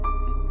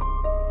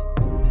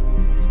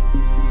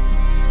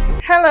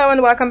Hello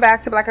and welcome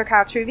back to Black Girl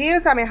Couch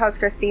Reviews. I'm your host,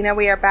 Christina.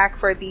 We are back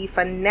for the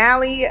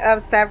finale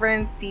of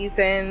Severance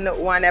Season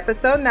 1,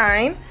 Episode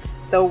 9,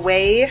 The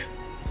We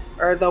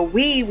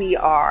We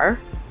Are.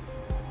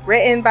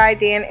 Written by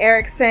Dan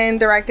Erickson,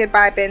 directed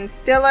by Ben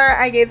Stiller.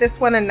 I gave this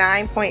one a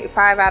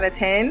 9.5 out of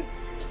 10.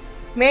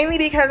 Mainly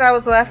because I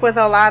was left with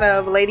a lot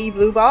of Lady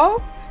Blue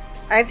Balls.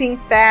 I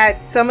think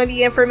that some of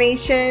the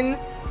information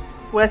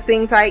was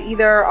things I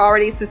either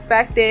already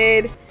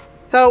suspected.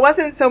 So it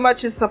wasn't so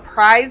much a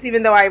surprise,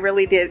 even though I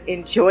really did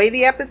enjoy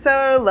the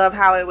episode. Love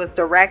how it was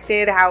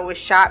directed, how it was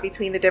shot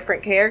between the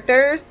different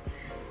characters.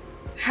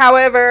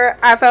 However,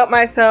 I felt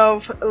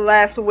myself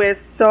left with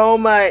so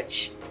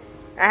much.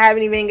 I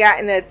haven't even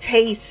gotten a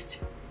taste.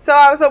 So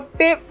I was a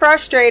bit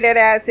frustrated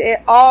as it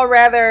all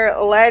rather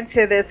led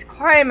to this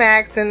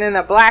climax and then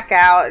a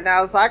blackout. And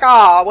I was like,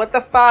 oh, what the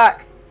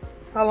fuck?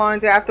 How long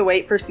do I have to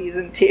wait for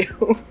season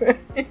 2?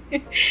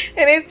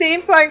 And it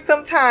seems like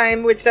some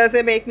time, which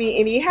doesn't make me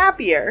any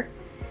happier.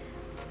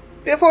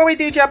 Before we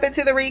do jump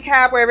into the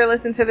recap, wherever you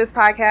listen to this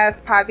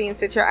podcast, Podbean,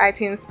 Stitcher,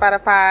 iTunes,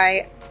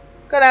 Spotify,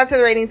 go down to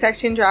the rating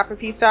section, drop a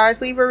few stars,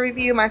 leave a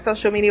review. My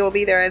social media will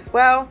be there as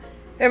well.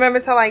 Remember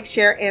to like,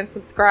 share, and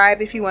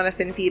subscribe if you want to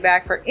send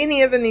feedback for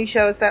any of the new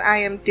shows that I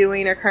am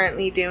doing or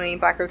currently doing.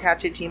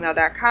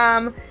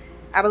 blackgirlcouch@gmail.com.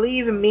 I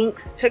believe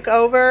Minx took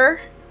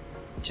over,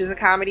 which is a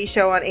comedy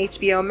show on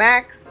HBO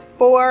Max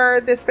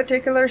for this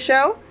particular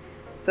show.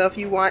 So if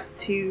you want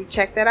to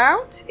check that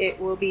out,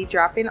 it will be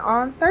dropping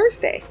on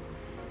Thursday.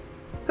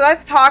 So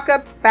let's talk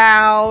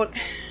about...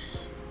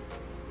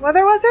 Well,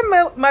 there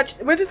wasn't much.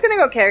 We're just going to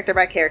go character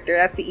by character.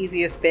 That's the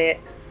easiest bit.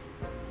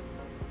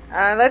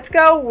 Let's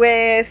go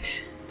with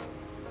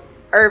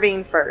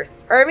Irving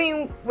first.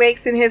 Irving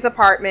wakes in his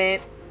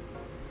apartment.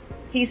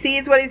 He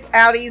sees what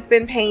he's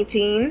been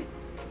painting.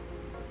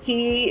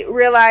 He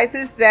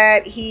realizes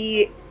that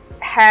he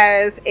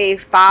has a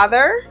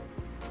father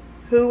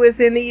who was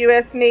in the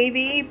U.S.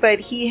 Navy, but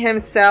he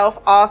himself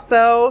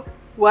also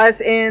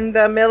was in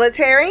the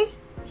military.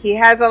 He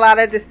has a lot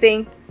of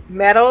distinct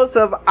medals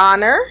of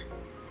honor.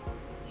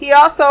 He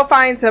also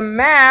finds a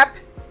map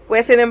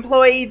with an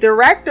employee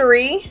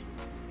directory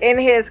in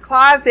his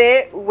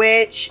closet,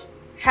 which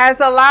has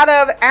a lot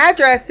of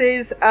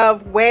addresses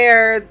of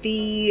where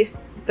the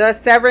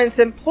Severance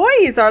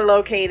employees are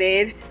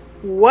located.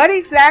 What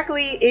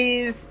exactly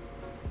is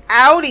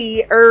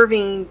Audie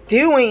Irving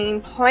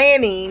doing,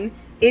 planning?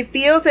 It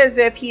feels as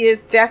if he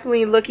is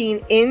definitely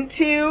looking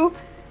into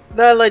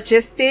the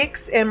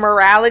logistics and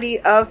morality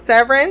of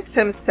Severance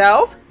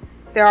himself.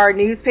 There are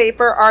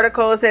newspaper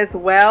articles as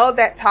well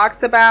that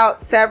talks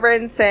about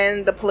Severance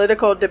and the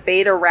political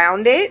debate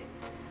around it.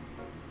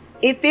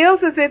 It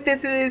feels as if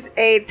this is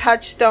a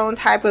touchstone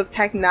type of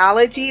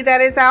technology that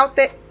is out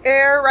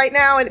there right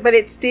now, but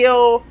it's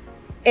still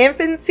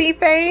infancy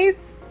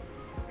phase.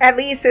 At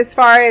least as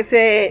far as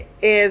it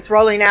is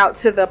rolling out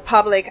to the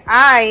public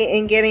eye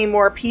and getting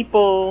more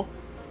people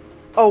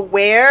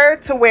aware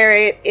to where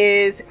it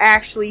is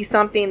actually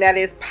something that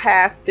is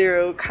passed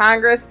through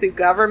Congress, through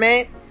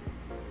government.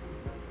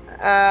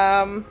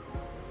 Other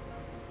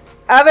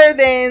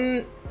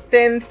than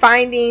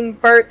finding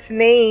Bert's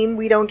name,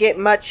 we don't get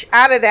much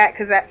out of that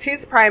because that's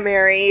his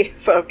primary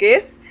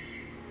focus.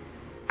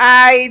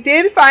 I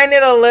did find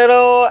it a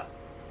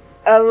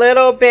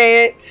little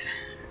bit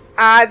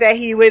odd that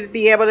he would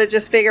be able to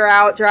just figure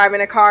out driving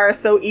a car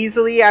so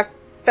easily. I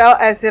felt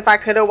as if I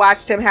could have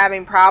watched him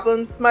having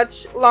problems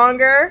much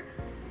longer.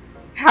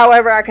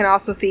 However, I can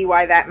also see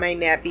why that might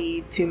not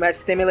be too much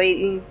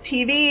stimulating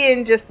TV,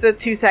 and just the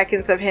 2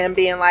 seconds of him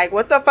being like,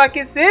 what the fuck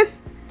is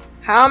this?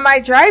 How am I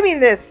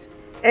driving this?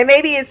 And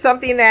maybe it's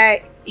something that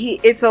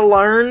it's a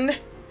learned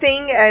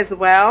thing as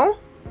well.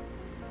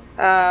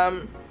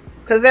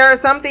 Because there are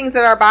some things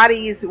that our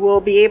bodies will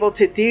be able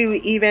to do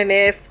even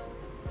if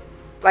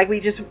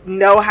we just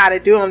know how to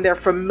do them. They're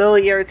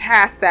familiar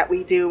tasks that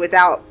we do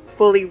without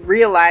fully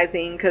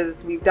realizing,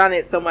 because we've done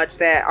it so much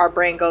that our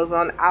brain goes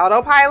on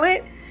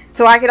autopilot.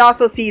 So I could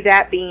also see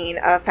that being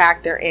a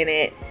factor in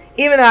it,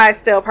 even though I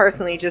still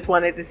personally just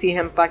wanted to see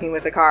him fucking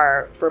with the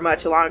car for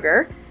much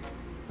longer.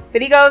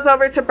 But he goes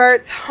over to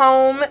Bert's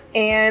home,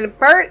 and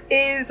Bert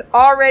is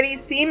already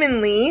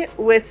seemingly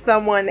with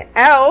someone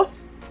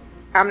else.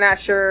 I'm not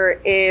sure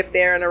if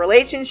they're in a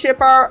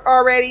relationship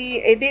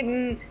already.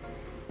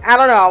 I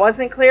don't know. I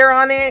wasn't clear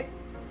on it.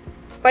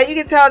 But you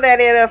can tell that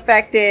it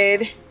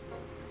affected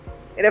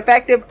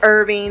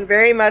Irving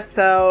very much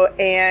so.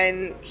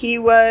 And he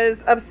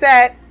was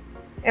upset.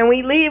 And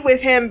we leave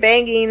with him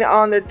banging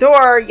on the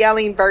door,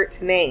 yelling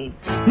Bert's name.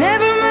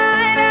 Never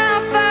mind,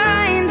 I'll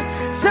find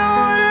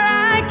someone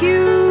like you.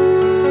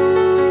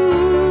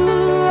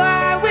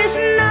 I wish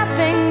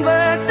nothing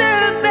but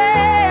the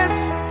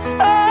best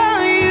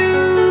for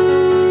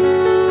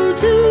you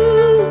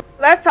too.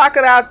 Let's talk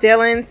about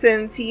Dylan,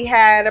 since he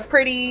had a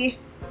pretty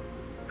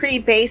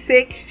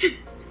basic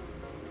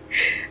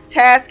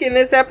task in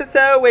this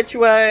episode, which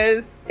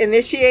was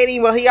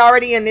initiating. Well, he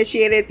already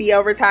initiated the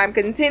overtime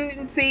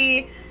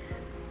contingency,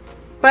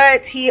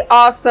 but he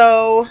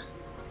also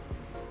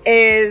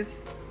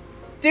is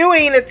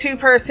doing a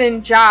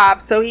 2-person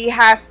job, so he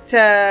has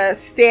to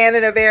stand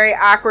in a very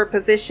awkward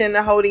position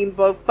holding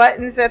both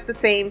buttons at the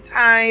same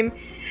time.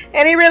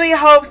 And he really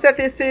hopes that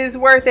this is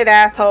worth it,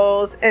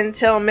 assholes,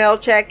 until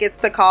Milchek gets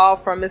the call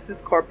from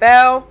Mrs.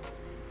 Corbell.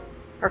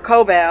 Or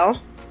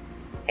Cobell.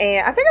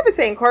 And I think I've been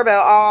saying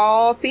Corbell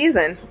all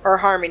season. Or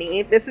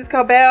Harmony. Mrs.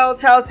 Cobell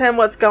tells him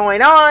what's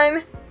going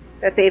on.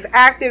 That they've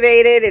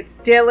activated. It's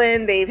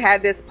Dylan. They've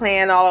had this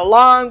plan all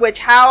along. Which,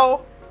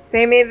 how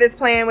they made this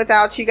plan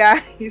without you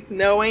guys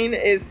knowing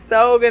is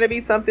so going to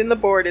be something the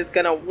board is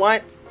going to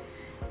want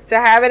to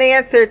have an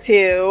answer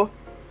to,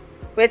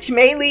 which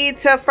may lead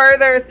to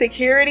further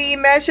security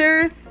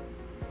measures.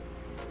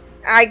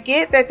 I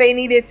get that they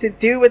needed to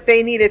do what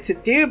they needed to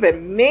do, but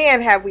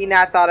man, have we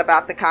not thought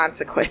about the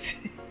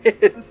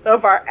consequences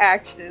of our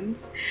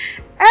actions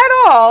at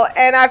all.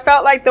 And I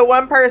felt like the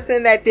one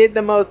person that did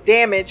the most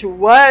damage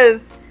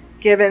was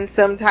given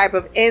some type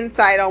of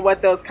insight on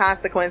what those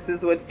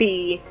consequences would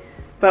be,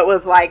 but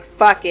was like,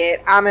 fuck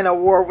it, I'm in a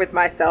war with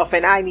myself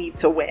and I need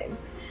to win.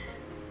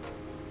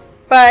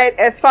 But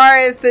as far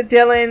as the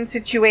Dylan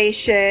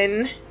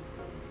situation,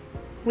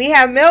 we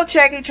have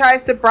Milchek. He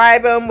tries to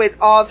bribe him with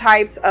all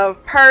types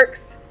of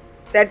perks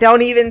that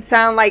don't even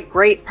sound like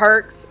great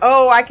perks.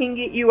 Oh, I can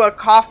get you a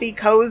coffee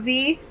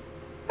cozy.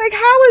 Like,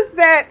 how is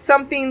that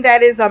something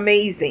that is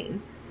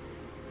amazing?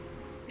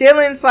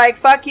 Dylan's like,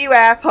 fuck you,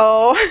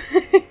 asshole.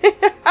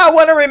 I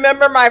want to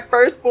remember my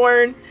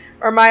firstborn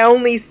or my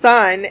only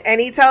son.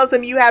 And he tells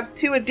him, you have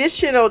 2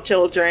 additional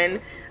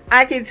children.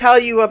 I can tell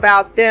you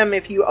about them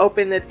if you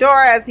open the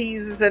door, as he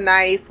uses a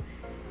knife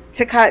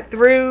to cut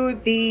through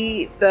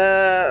the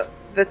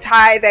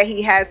tie that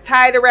he has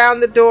tied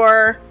around the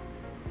door.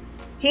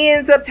 He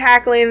ends up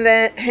tackling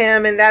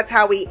him, and that's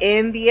how we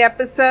end the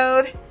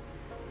episode.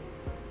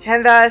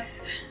 And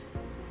thus,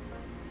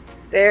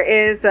 there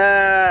is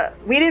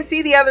we didn't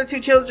see the other 2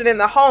 children in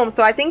the home,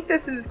 so I think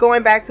this is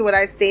going back to what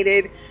I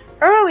stated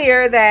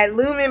earlier, that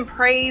Lumen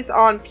preys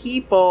on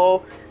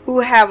people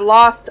who have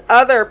lost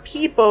other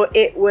people,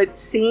 it would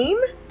seem.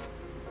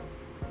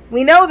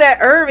 We know that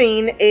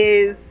Irving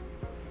is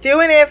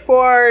doing it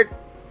for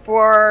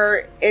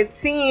it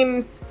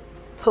seems,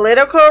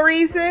 political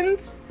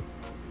reasons.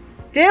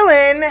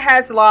 Dylan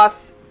has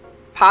lost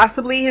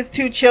possibly his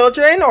 2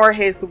 children or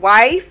his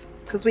wife,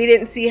 because we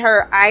didn't see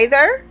her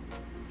either.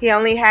 He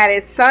only had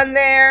his son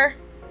there.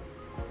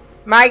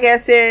 My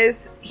guess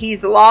is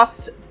he's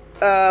lost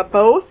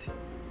both,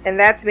 and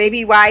that's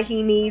maybe why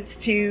he needs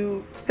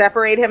to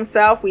separate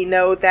himself. We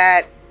know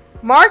that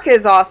Mark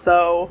has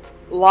also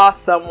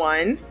lost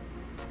someone.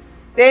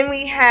 Then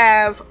we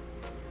have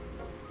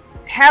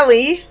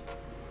Helly,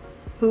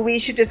 who we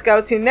should just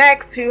go to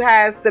next, who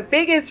has the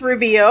biggest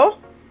reveal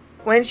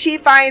when she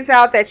finds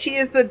out that she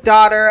is the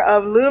daughter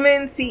of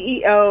Lumen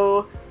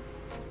CEO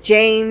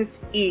James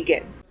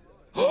Egan.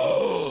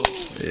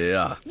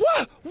 Yeah.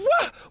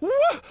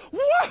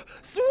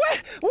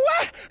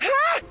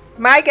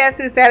 My guess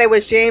is that it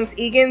was James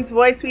Egan's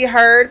voice we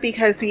heard,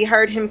 because we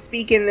heard him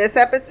speak in this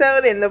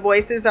episode and the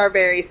voices are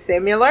very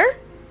similar.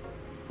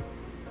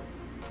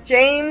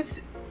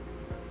 James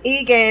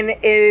Egan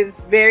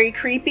is very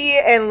creepy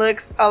and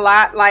looks a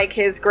lot like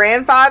his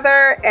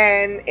grandfather,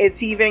 and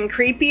it's even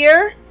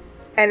creepier,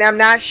 and I'm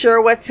not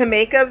sure what to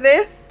make of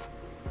this.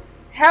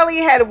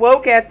 Helly had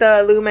woke at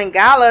the Lumen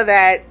Gala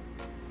that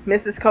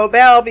Mrs.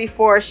 Cobell,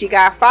 before she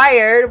got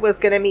fired, was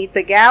going to meet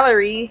the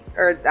gallery,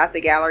 or not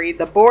the gallery,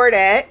 the board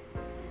at.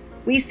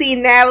 We see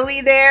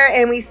Natalie there,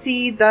 and we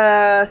see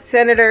the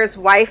senator's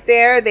wife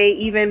there. They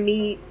even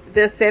meet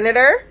the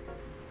senator,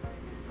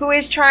 who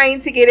is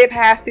trying to get it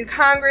passed through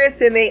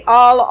Congress, and they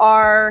all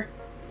are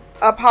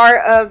a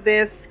part of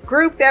this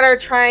group that are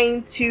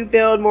trying to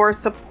build more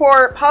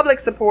support, public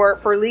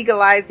support for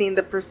legalizing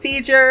the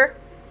procedure.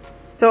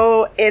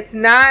 So it's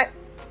not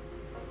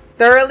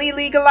thoroughly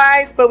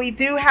legalized, but we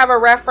do have a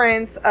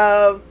reference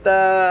of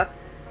the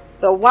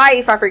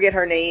wife, I forget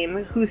her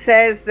name, who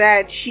says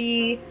that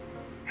she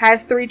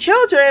has 3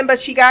 children, but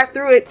she got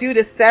through it due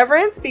to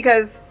severance,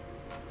 because,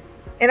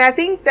 and I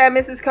think that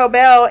Mrs.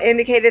 Cobell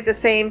indicated the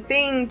same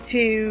thing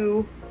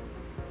to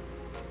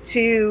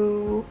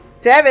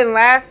Devin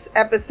last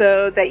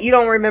episode, that you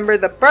don't remember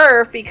the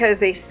birth because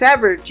they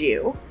severed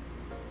you,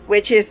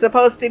 which is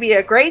supposed to be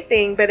a great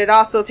thing, but it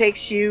also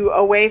takes you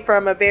away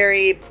from a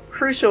very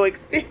crucial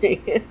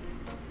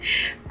experience.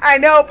 I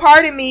know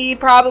part of me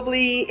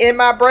probably in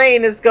my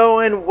brain is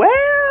going,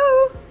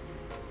 well,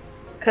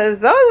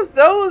 because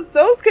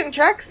those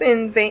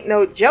contractions ain't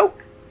no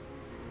joke.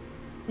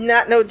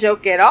 Not no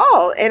joke at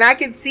all. And I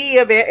could see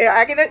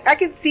I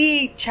could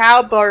see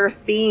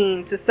childbirth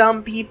being, to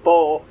some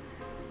people,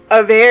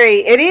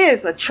 it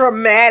is a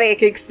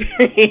traumatic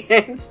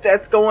experience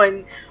that's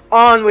going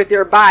on with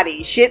your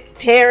body. Shit's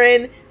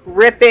tearing,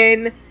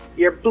 ripping,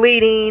 you're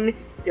bleeding,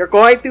 you're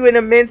going through an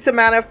immense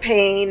amount of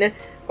pain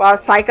while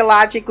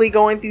psychologically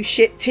going through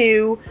shit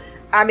too.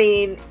 I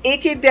mean,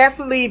 it could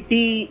definitely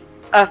be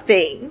a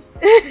thing.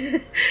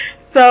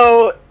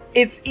 So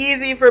it's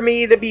easy for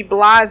me to be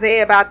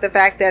blasé about the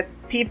fact that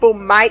people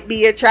might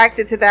be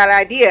attracted to that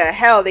idea.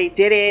 Hell, they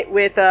did it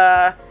with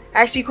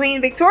actually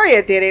Queen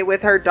Victoria did it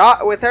with her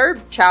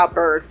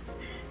childbirths.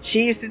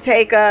 She used to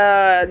take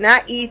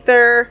not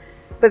ether,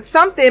 but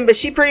something, but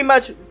she pretty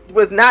much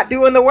was not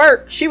doing the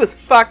work. She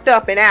was fucked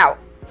up and out.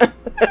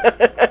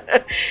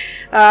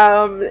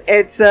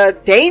 It's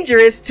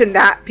dangerous to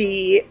not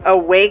be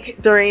awake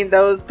during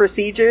those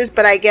procedures,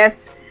 but I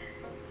guess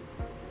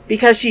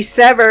because she's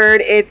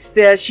severed,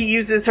 she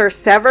uses her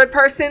severed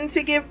person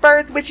to give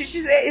birth, which is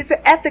just, it's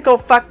an ethical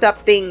fucked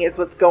up thing is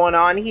what's going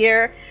on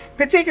here,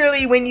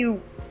 particularly when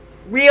you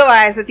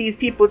realize that these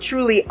people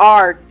truly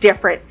are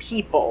different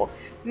people.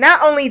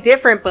 Not only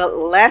different, but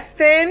less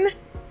than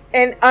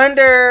and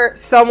under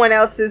someone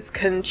else's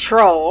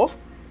control.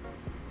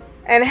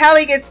 And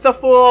Halle gets the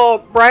full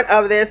brunt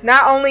of this.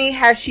 Not only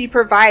has she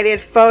provided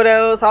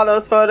photos, all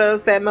those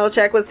photos that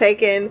Milchick was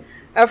taking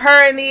of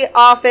her in the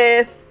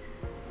office,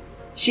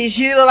 she's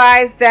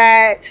utilized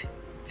that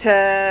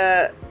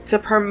to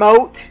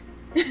promote,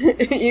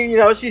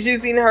 she's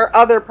using her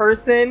other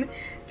person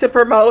to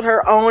promote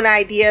her own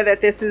idea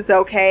that this is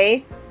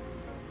okay.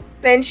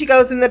 Then she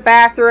goes in the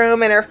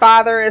bathroom and her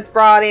father is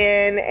brought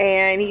in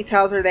and he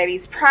tells her that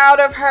he's proud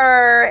of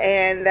her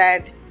and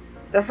that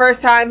the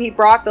first time he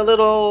brought the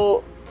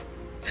little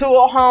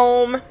tool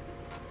home,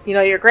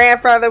 your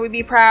grandfather would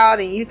be proud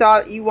and you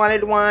thought you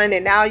wanted one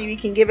and now you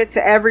can give it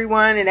to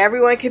everyone and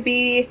everyone could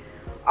be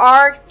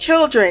our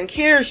children,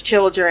 Kier's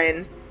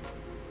children.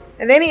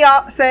 And then he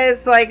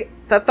says, like,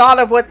 the thought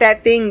of what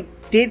that thing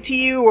did to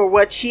you or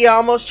what she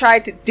almost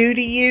tried to do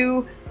to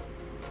you,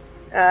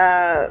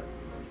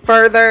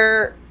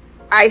 further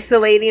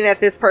isolating that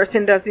this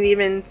person doesn't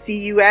even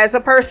see you as a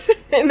person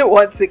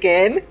once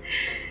again.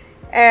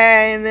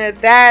 And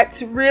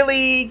that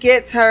really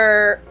gets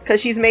her, because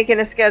she's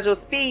making a scheduled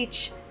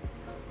speech,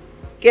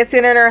 gets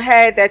it in her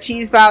head that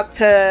she's about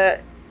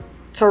to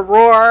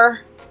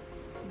roar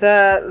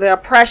the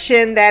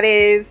oppression that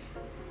is.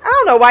 I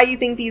don't know why you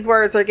think these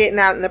words are getting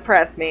out in the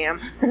press,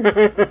 ma'am.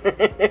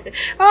 I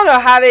don't know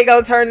how they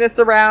gonna turn this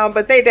around,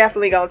 but they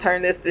definitely gonna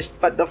turn this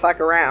the fuck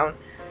around.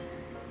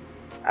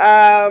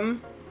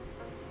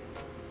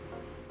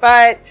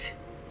 But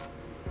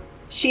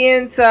she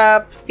ends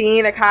up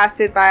being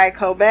accosted by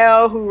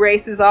Cobell, who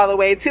races all the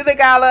way to the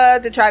gala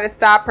to try to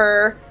stop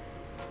her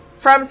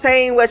from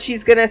saying what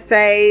she's gonna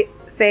say,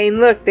 saying,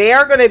 look, they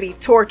are gonna be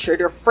tortured.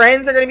 Your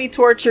friends are gonna be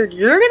tortured.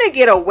 You're gonna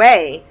get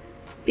away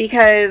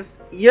because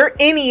your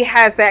innie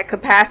has that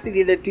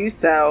capacity to do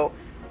so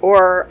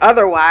or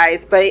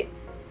otherwise, but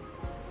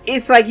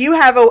it's like you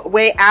have a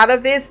way out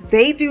of this.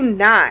 They do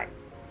not.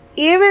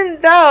 Even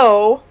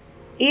though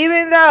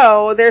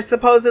there's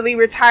supposedly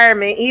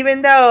retirement,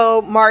 even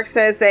though Mark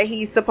says that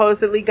he's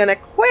supposedly gonna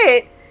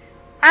quit,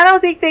 I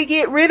don't think they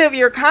get rid of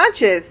your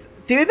conscience.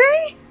 Do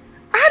they?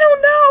 I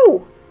don't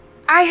know.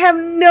 I have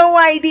no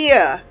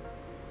idea.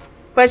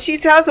 But she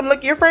tells him,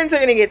 look, your friends are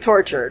gonna get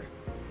tortured.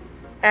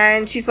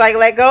 And she's like,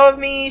 let go of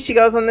me. She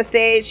goes on the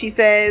stage. She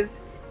says,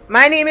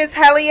 my name is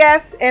Halle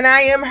S. and I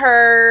am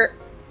her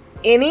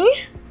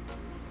innie.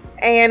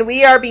 And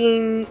we are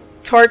being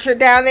tortured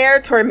down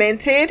there,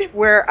 tormented.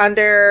 We're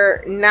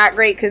under not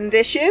great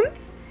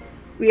conditions.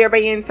 We are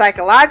being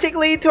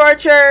psychologically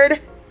tortured.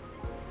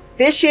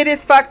 This shit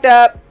is fucked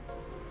up.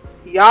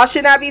 Y'all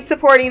should not be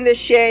supporting this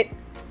shit.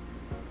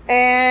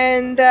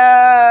 And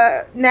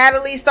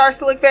Natalie starts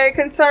to look very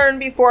concerned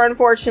before,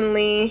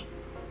 unfortunately,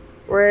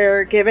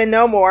 we're given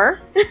no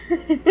more.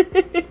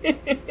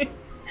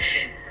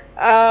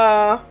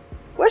 Was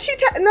she?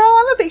 No,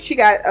 I don't think she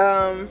got.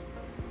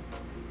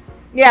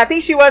 Yeah, I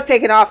think she was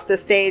taken off the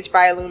stage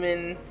by a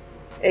Lumen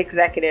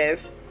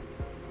executive.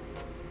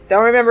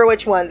 Don't remember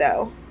which one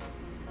though.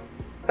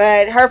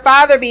 But her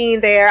father being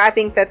there, I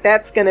think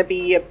that's going to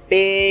be a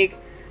big,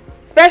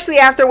 especially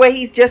after what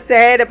he's just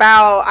said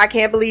about, I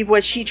can't believe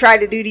what she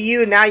tried to do to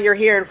you, and now you're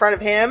here in front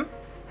of him.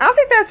 I don't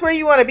think that's where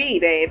you want to be,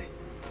 babe.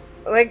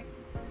 Like,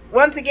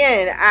 once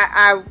again,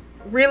 I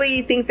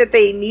really think that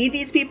they need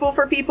these people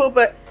for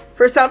but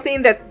for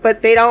something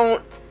but they're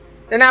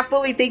not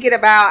fully thinking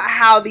about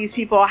how these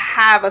people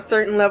have a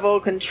certain level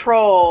of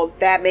control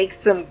that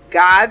makes them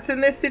gods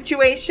in this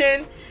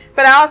situation.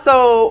 But I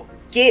also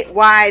get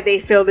why they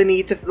feel the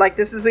need to, like,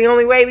 this is the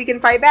only way we can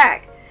fight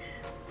back.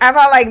 I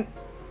felt like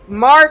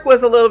Mark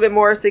was a little bit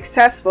more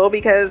successful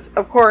because,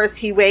 of course,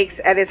 he wakes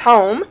at his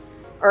home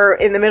or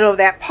in the middle of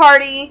that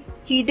party.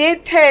 He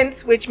did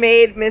tense, which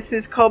made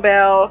Mrs.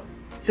 Cobell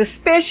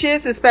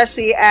suspicious,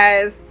 especially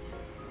as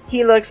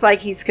he looks like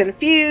he's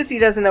confused. He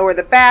doesn't know where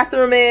the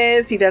bathroom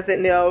is. He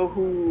doesn't know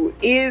who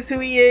he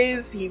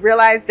is. He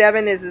realized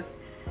Devin is his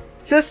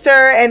sister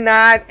and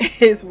not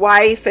his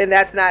wife, and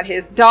that's not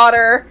his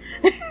daughter.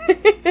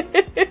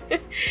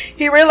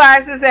 He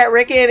realizes that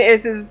Rickon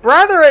is his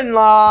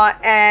brother-in-law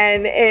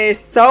and is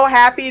so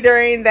happy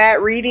during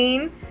that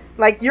reading.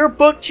 Like, your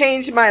book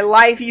changed my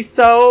life. He's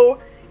so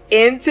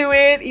into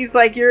it. He's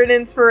like, you're an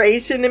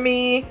inspiration to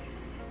me.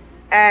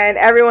 And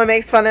everyone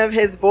makes fun of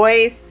his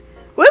voice.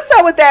 What's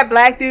up with that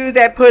black dude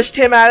that pushed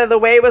him out of the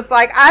way? Was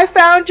like, I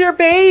found your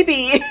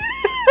baby.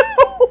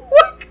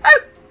 What kind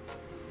of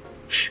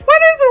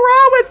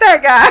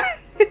guy.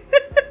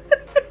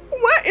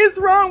 What is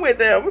wrong with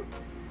him?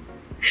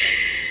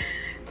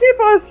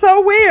 People are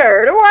so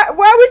weird.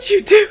 Why would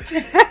you do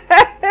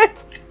that?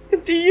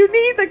 Do you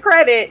need the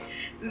credit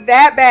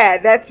that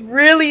bad? That's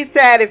really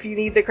sad if you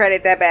need the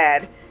credit that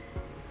bad.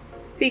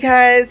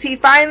 Because he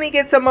finally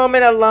gets a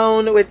moment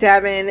alone with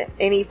Devin,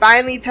 and he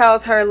finally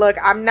tells her, look,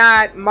 I'm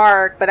not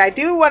Mark, but I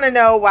do want to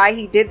know why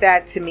he did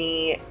that to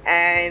me.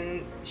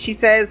 And she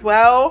says,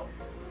 well,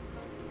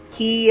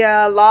 he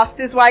lost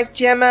his wife,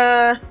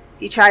 Gemma.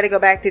 He tried to go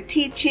back to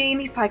teaching.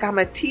 He's like, I'm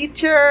a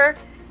teacher.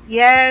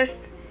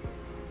 Yes.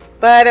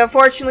 But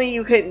unfortunately,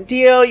 you couldn't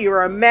deal. You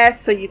were a mess,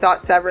 so you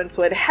thought severance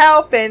would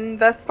help. And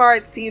thus far,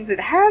 it seems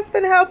it has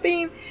been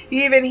helping.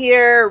 You even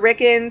hear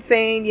Rickon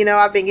saying, you know,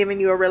 I've been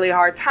giving you a really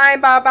hard time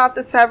about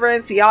the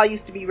severance. We all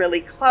used to be really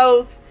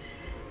close.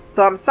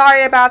 So I'm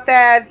sorry about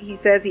that. He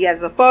says he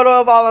has a photo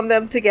of all of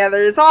them together.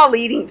 It's all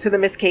leading to the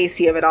Miss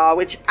Casey of it all,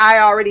 which I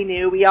already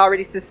knew. We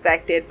already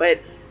suspected.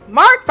 But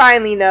Mark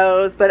finally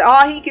knows. But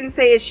all he can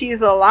say is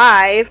she's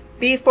alive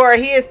before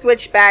he is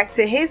switched back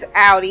to his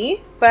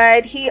Audi.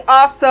 But he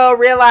also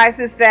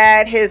realizes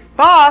that his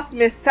boss,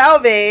 Miss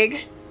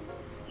Selvig,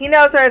 he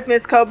knows her as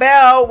Miss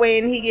Cobell.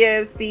 When he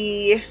gives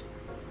the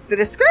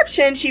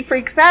description, she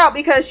freaks out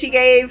because she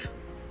gave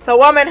the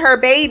woman her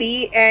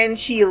baby and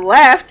she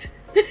left.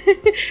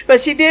 But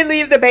she did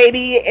leave the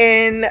baby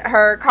in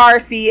her car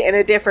seat in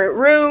a different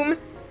room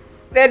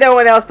that no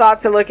one else thought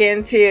to look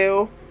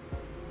into.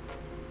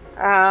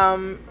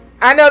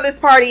 I know this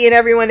party and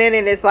everyone in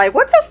it is like,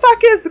 what the fuck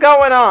is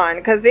going on?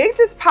 Because they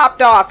just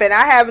popped off and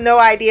I have no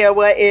idea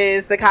what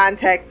is the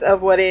context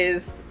of what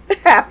is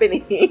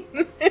happening.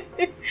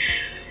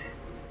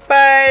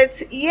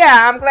 But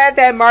yeah, I'm glad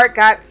that Mark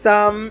got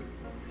some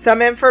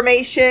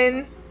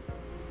information.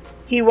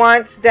 He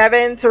wants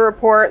Devin to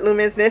report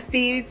Luma's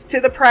misdeeds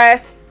to the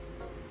press.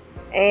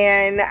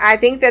 And I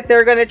think that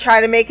they're going to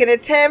try to make an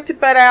attempt,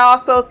 but I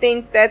also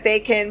think that they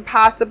can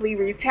possibly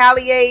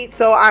retaliate.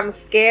 So I'm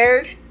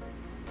scared.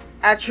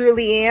 I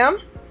truly am,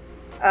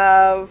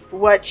 of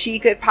what she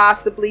could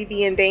possibly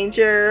be in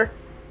danger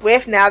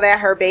with now that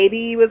her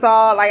baby was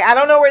all like, I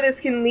don't know where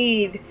this can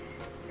lead.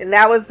 And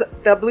that was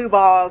the blue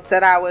balls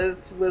that I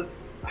was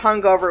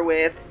hungover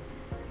with.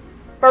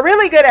 But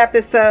really good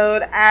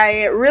episode.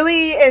 I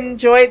really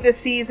enjoyed the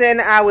season.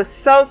 I was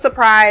so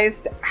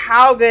surprised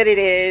how good it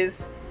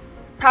is.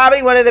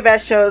 Probably one of the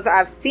best shows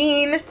I've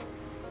seen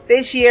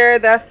this year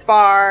thus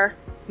far.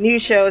 New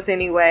shows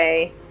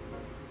anyway.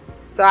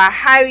 So I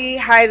highly,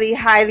 highly,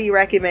 highly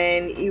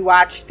recommend you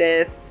watch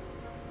this.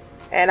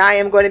 And I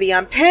am going to be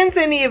on pins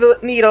and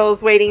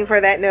needles waiting for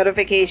that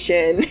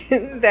notification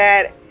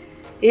that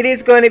it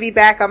is going to be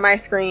back on my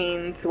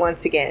screens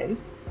once again.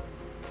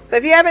 So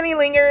if you have any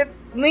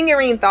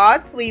lingering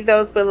thoughts, leave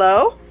those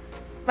below.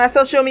 My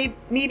social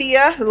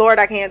media, Lord,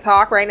 I can't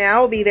talk right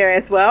now, will be there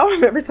as well.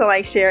 Remember to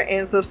like, share,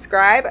 and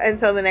subscribe.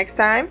 Until the next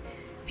time,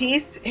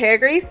 peace, hair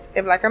grease,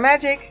 and black girl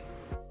magic.